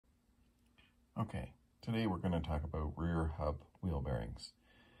Okay, today we're going to talk about rear hub wheel bearings.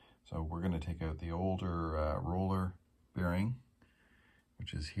 So we're going to take out the older roller bearing,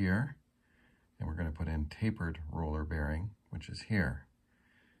 which is here, and we're going to put in tapered roller bearing, which is here.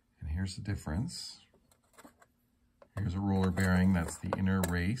 And here's the difference. Here's a roller bearing, that's the inner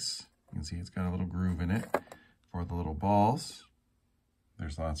race. You can see it's got a little groove in it for the little balls.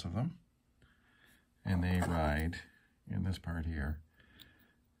 There's lots of them. And they ride in this part here.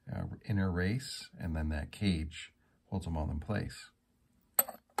 Inner race, and then that cage holds them all in place.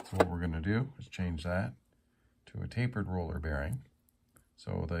 So what we're going to do is change that to a tapered roller bearing.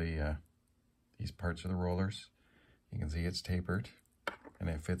 So these parts are the rollers. You can see it's tapered, and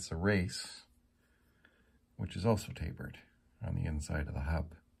it fits the race, which is also tapered on the inside of the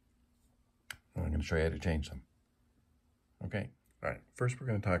hub. And I'm going to show you how to change them. Okay, all right. First we're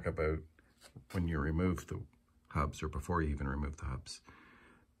going to talk about when you remove the hubs, or before you even remove the hubs.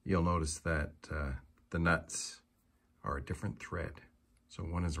 You'll notice that the nuts are a different thread. So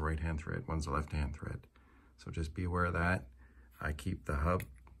one is a right-hand thread, one's a left-hand thread. So just be aware of that. I keep the hub,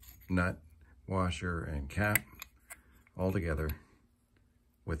 nut, washer, and cap all together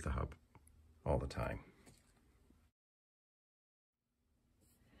with the hub all the time.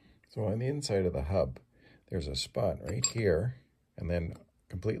 So on the inside of the hub, there's a spot right here, and then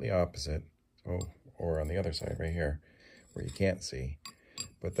completely opposite, or on the other side right here, where you can't see.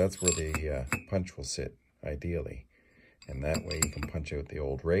 But that's where the punch will sit, ideally. And that way you can punch out the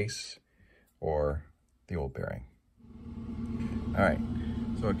old race or the old bearing. All right,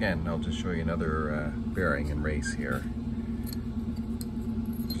 so again, I'll just show you another bearing and race here.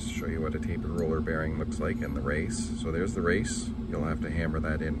 Just show you what a tapered roller bearing looks like in the race. So there's the race. You'll have to hammer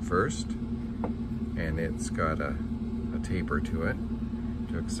that in first. And it's got a taper to it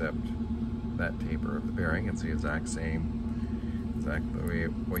to accept that taper of the bearing. It's the exact same. Exactly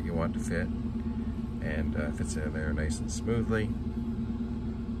what you want to fit, and fits in there nice and smoothly.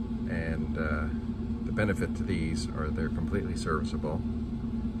 And the benefit to these are they're completely serviceable,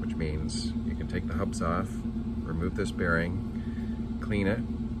 which means you can take the hubs off, remove this bearing, clean it,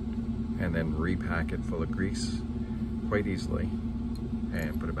 and then repack it full of grease quite easily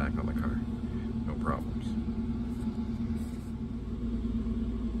and put it back on the car. No problems.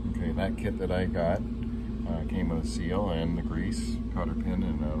 Okay, that kit that I got came with a seal and the grease, cotter pin,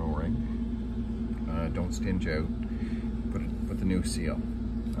 and an O-ring. Don't stinge out. Put the new seal.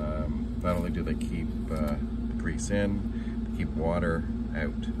 Not only do they keep the grease in, they keep water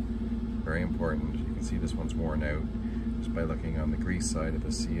out. Very important. You can see this one's worn out just by looking on the grease side of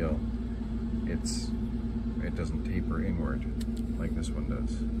the seal. It doesn't taper inward like this one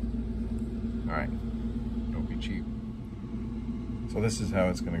does. All right, don't be cheap. So this is how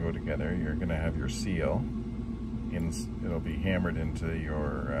it's going to go together. You're going to have your seal. It'll be hammered into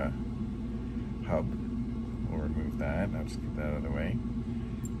your hub. We'll remove that. I'll just get that out of the way.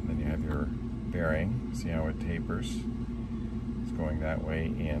 And then you have your bearing. See how it tapers? It's going that way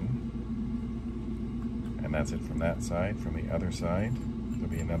in. And that's it from that side. From the other side, there'll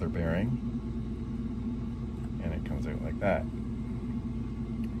be another bearing. And it comes out like that.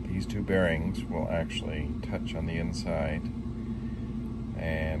 These two bearings will actually touch on the inside,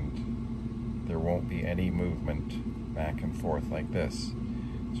 and there won't be any movement back and forth like this.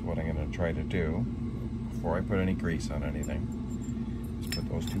 So what I'm going to try to do, before I put any grease on anything, is put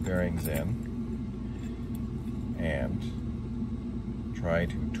those two bearings in and try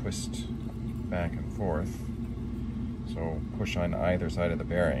to twist back and forth. So push on either side of the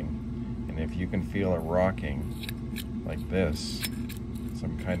bearing, and if you can feel it rocking like this,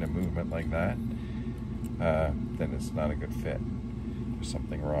 some kind of movement like that, then it's not a good fit. There's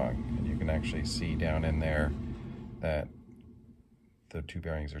something wrong. And you can actually see down in there that the two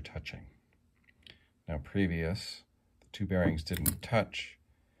bearings are touching. Now the two bearings didn't touch.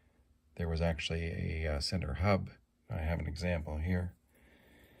 There was actually a center hub. I have an example here.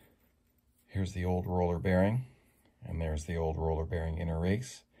 Here's the old roller bearing, and there's the old roller bearing inner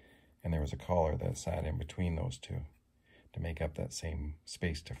race, and there was a collar that sat in between those two to make up that same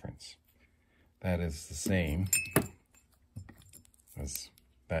space difference. That is the same as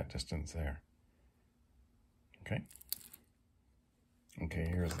that distance there. Okay,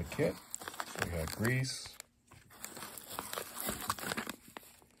 here's the kit. So we got grease,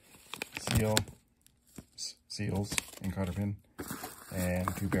 seals and cotter pin,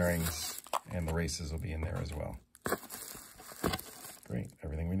 and two bearings, and the races will be in there as well. Great,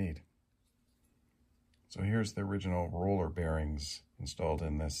 everything we need. So here's the original roller bearings installed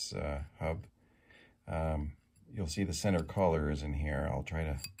in this hub. You'll see the center collar is in here. I'll try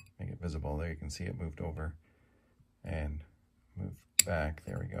to make it visible. There you can see it moved over and moved back.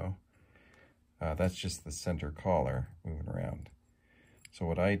 There we go. That's just the center collar moving around. So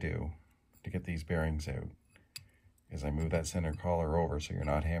what I do to get these bearings out is I move that center collar over so you're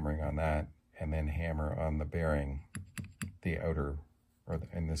not hammering on that, and then hammer on the bearing, the outer, or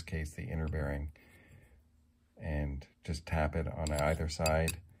in this case, the inner bearing, and just tap it on either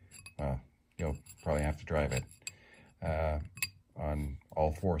side. You'll probably have to drive it on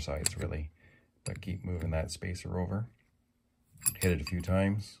all four sides, really, but keep moving that spacer over. Hit it a few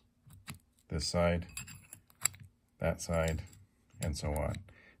times, this side, that side, and so on.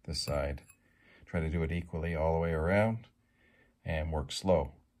 This side. Try to do it equally all the way around, and work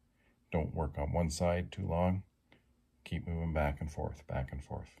slow. Don't work on one side too long. Keep moving back and forth, back and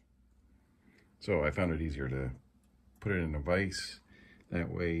forth. So I found it easier to put it in a vise.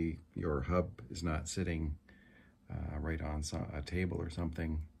 That way your hub is not sitting right on a table or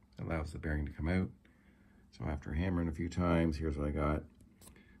something. It allows the bearing to come out. So after hammering a few times, here's what I got.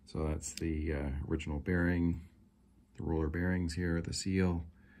 So that's the original bearing, the roller bearings here, the seal,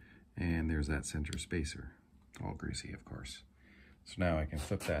 and there's that center spacer, all greasy, of course. So now I can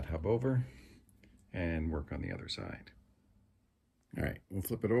flip that hub over and work on the other side. All right, we'll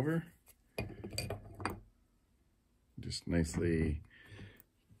flip it over. Just nicely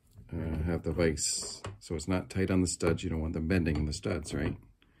have the vise so it's not tight on the studs. You don't want them bending in the studs, right?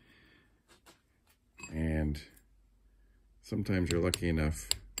 And sometimes you're lucky enough,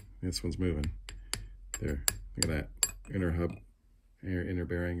 this one's moving. There, look at that, inner hub, inner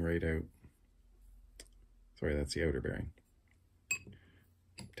bearing right out. Sorry, that's the outer bearing.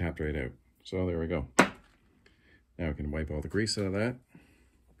 Tapped right out. So there we go. Now we can wipe all the grease out of that,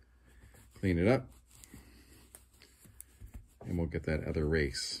 clean it up, and we'll get that other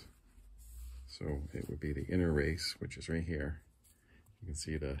race. So it would be the inner race, which is right here. You can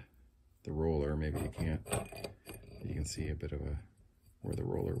see the roller, maybe you can't. You can see a bit of where the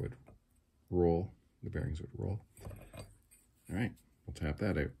roller would roll, the bearings would roll. All right, we'll tap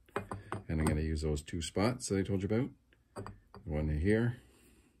that out. And I'm gonna use those two spots that I told you about. One here,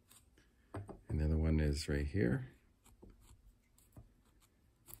 and the other one is right here.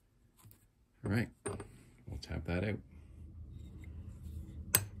 All right, we'll tap that out.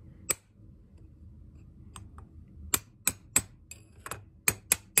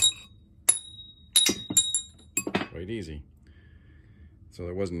 Quite easy. So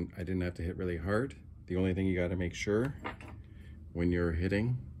I didn't have to hit really hard. The only thing you got to make sure when you're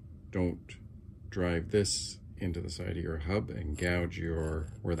hitting, don't drive this into the side of your hub and gouge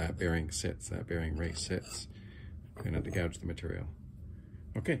where that bearing sits, that bearing race sits. Try not to gouge the material.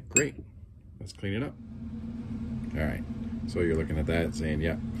 Okay, great. Let's clean it up. All right, so you're looking at that saying,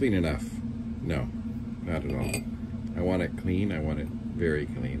 yeah, clean enough. No, not at all. I want it clean. I want it very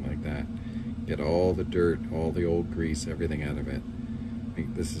clean like that. Get all the dirt, all the old grease, everything out of it.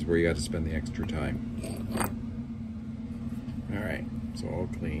 This is where you got to spend the extra time. All right, so all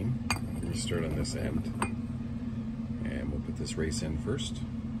clean. We start on this end, and we'll put this race in first.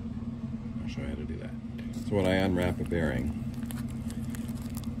 I'll show you how to do that. So when I unwrap a bearing,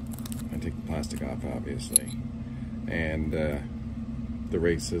 I take the plastic off, obviously, and the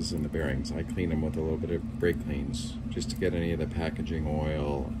races and the bearings, I clean them with a little bit of brake cleans, just to get any of the packaging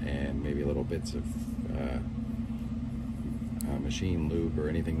oil and maybe little bits of machine lube or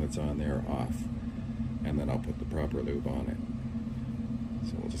anything that's on there off, and then I'll put the proper lube on it.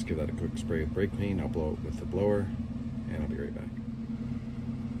 So we'll just give that a quick spray with brake clean. I'll blow it with the blower, and I'll be right back.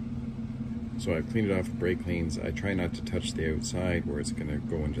 So I've cleaned it off with brake cleans. I try not to touch the outside where it's going to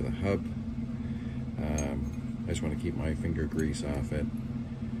go into the hub. I just want to keep my finger grease off it.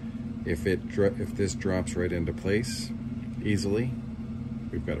 If this drops right into place easily,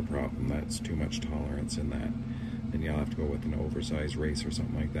 we've got a problem. That's too much tolerance in that. Then you'll have to go with an oversized race or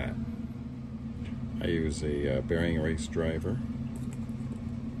something like that. I use a bearing race driver.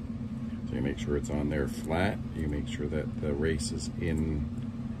 So you make sure it's on there flat. You make sure that the race is in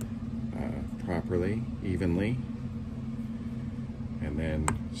properly, evenly. And then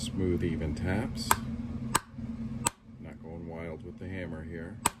smooth, even taps. Not going wild with the hammer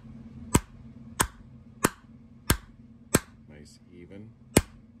here. Nice, even.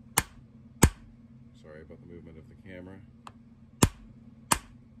 Sorry about the movement of the camera.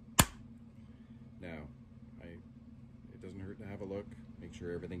 Now, it doesn't hurt to have a look. Make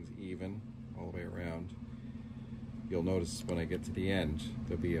sure everything's even all the way around. You'll notice when I get to the end,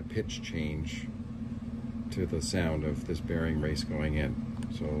 there'll be a pitch change to the sound of this bearing race going in.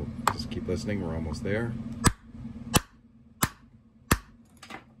 So just keep listening, we're almost there.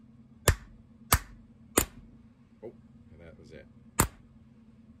 Oh, that was it.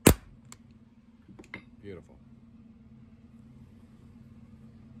 Beautiful.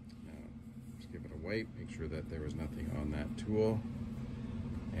 Now, just give wipe, make sure that there was nothing on that tool,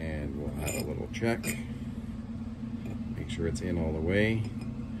 and we'll have a little check. Make sure it's in all the way.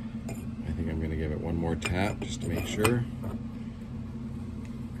 I think I'm going to give it one more tap just to make sure.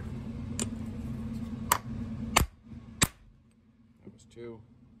 That was 2.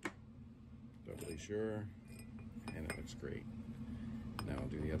 Doubly sure, and it looks great. Now I'll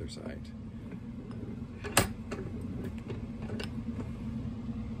do the other side.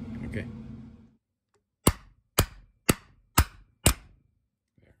 Okay.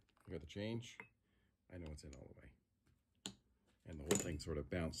 There. You got the change? I know it's in all the way. And the whole thing sort of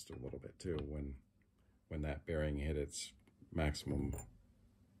bounced a little bit too when that bearing hit its maximum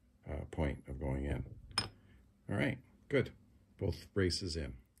point of going in. All right, good. Both braces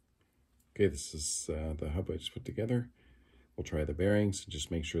in. Okay, this is the hub I just put together. We'll try the bearings and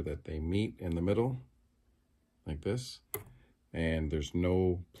just make sure that they meet in the middle, like this. And there's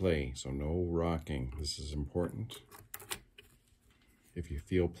no play, so no rocking. This is important. If you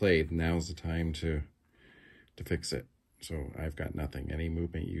feel played, now's the time to fix it. So I've got nothing. Any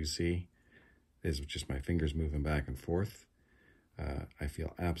movement you see is just my fingers moving back and forth. I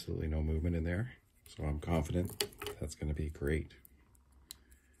feel absolutely no movement in there, so I'm confident that's going to be great.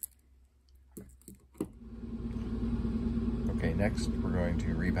 Okay, next we're going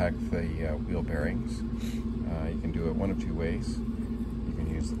to repack the wheel bearings. You can do it one of 2 ways. You can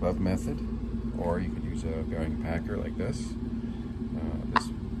use the glove method, or you could use a bearing packer like this. This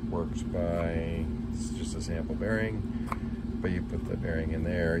works by, it's just a sample bearing, but you put the bearing in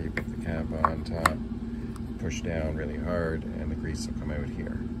there, you put the cap on top, push down really hard, and the grease will come out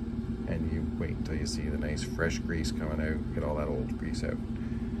here. And you wait until you see the nice fresh grease coming out, get all that old grease out.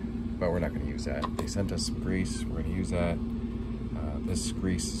 But we're not going to use that. They sent us some grease, we're going to use that. This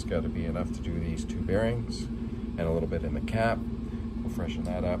grease has got to be enough to do these 2 bearings, and a little bit in the cap. We'll freshen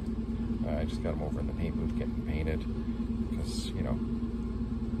that up. I just got them over in the paint booth getting painted because, you know,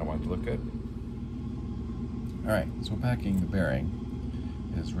 I want it to look good. All right, so packing the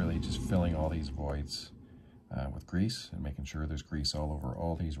bearing is really just filling all these voids with grease and making sure there's grease all over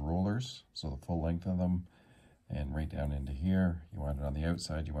all these rollers, so the full length of them, and right down into here. You want it on the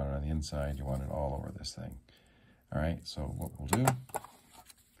outside, you want it on the inside, you want it all over this thing. All right, so what we'll do,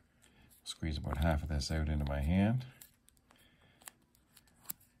 squeeze about half of this out into my hand,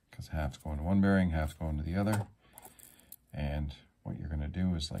 because half's going to one bearing, half's going to the other. And what you're going to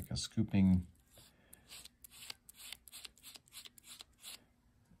do is like a scooping,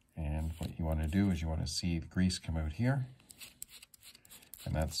 and what you want to do is you want to see the grease come out here,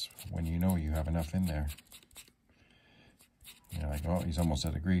 and that's when you know you have enough in there. You're like, oh, he's almost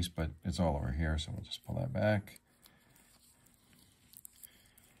out of grease, but it's all over here, so we'll just pull that back.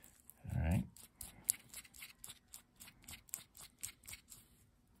 All right.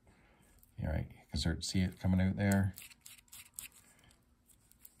 All right, you can start to see it coming out there.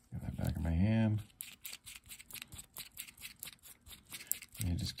 Get that back in my hand. And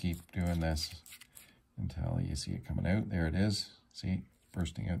you just keep doing this until you see it coming out. There it is. See,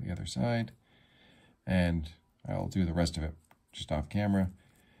 bursting out the other side. And I'll do the rest of it just off camera.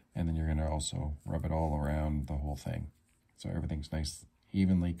 And then you're going to also rub it all around the whole thing, so everything's nice,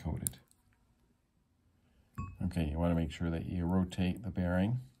 evenly coated. Okay, you want to make sure that you rotate the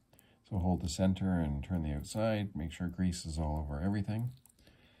bearing. So hold the center and turn the outside. Make sure grease is all over everything.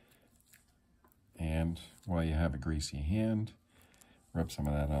 And while you have a greasy hand, rub some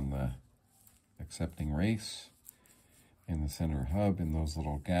of that on the accepting race in the center hub, in those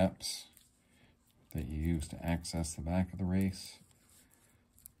little gaps that you use to access the back of the race.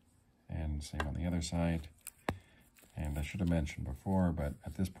 And same on the other side. And I should have mentioned before, but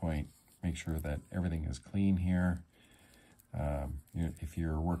at this point, make sure that everything is clean here. If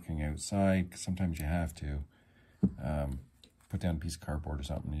you're working outside, 'cause sometimes you have to, put down a piece of cardboard or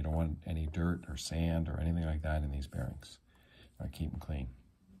something. You don't want any dirt or sand or anything like that in these bearings. Keep them clean.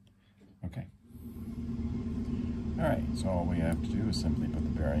 Okay. All right, so all we have to do is simply put the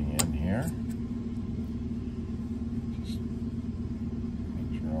bearing in here. Just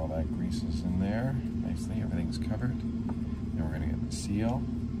make sure all that grease is in there nicely, everything's covered. Then we're going to get the seal.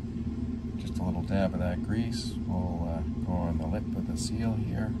 Just a little dab of that grease will go on the lip of the seal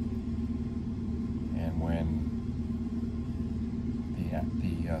here. And when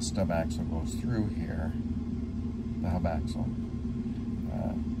the stub axle goes through here, the hub axle,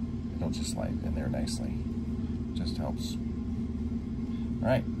 it'll just slide in there nicely. Just helps. All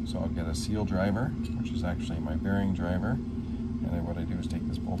right, so I'll get a seal driver, which is actually my bearing driver. And then what I do is take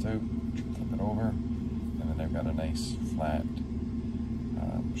this bolt out, flip it over, and then I've got a nice flat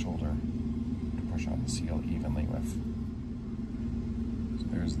shoulder to push on the seal evenly with. So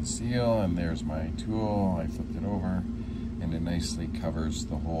there's the seal, and there's my tool. I flipped it over, and it nicely covers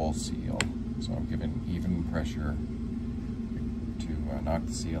the whole seal. So I'm giving even pressure to knock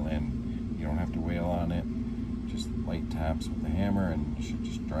the seal in. You don't have to wail on it. Just light taps with the hammer, and you should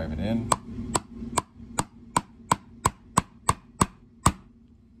just drive it in. All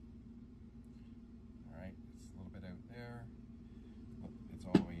right, it's a little bit out there. Look, it's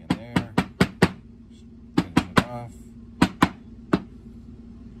all the way in there. Just finish it off.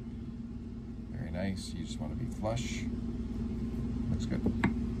 Very nice. You just want to be flush. Looks good.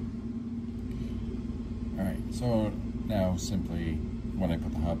 All right, so now simply when I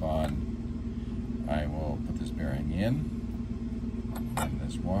put the hub on, I will put this bearing in and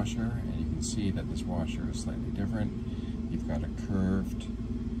this washer, and you can see that this washer is slightly different. You've got a curved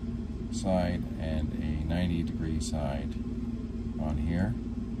side and a 90-degree side on here.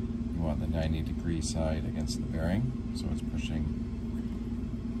 You want the 90-degree side against the bearing, so it's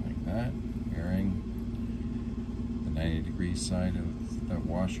pushing like that, bearing, the 90-degree side of the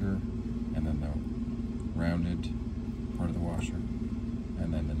washer, and then the rounded part of the washer,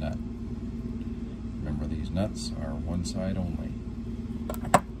 and then the nut. Remember, these nuts are one side only.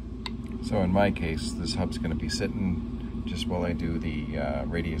 So in my case, this hub's going to be sitting just while I do the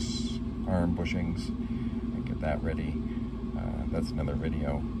radius arm bushings and get that ready. That's another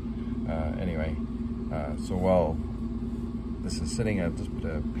video. Anyway, so while this is sitting, I've just put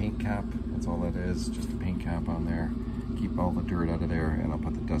a paint cap. That's all that is, just a paint cap on there. Keep all the dirt out of there, and I'll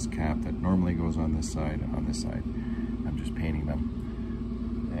put the dust cap that normally goes on this side on this side. I'm just painting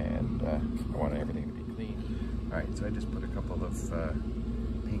them, and I want everything to be clean. All right, so I just put a couple of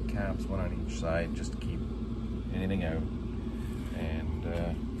paint caps, one on each side, just to keep anything out, and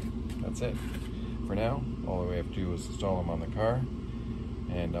that's it. For now, all we have to do is install them on the car,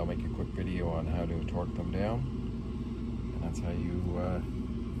 and I'll make a quick video on how to torque them down, and that's how you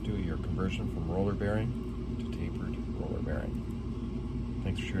do your conversion from roller bearing to tapered roller bearing.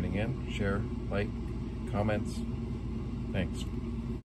 Thanks for tuning in. Share, like, comments. Thanks.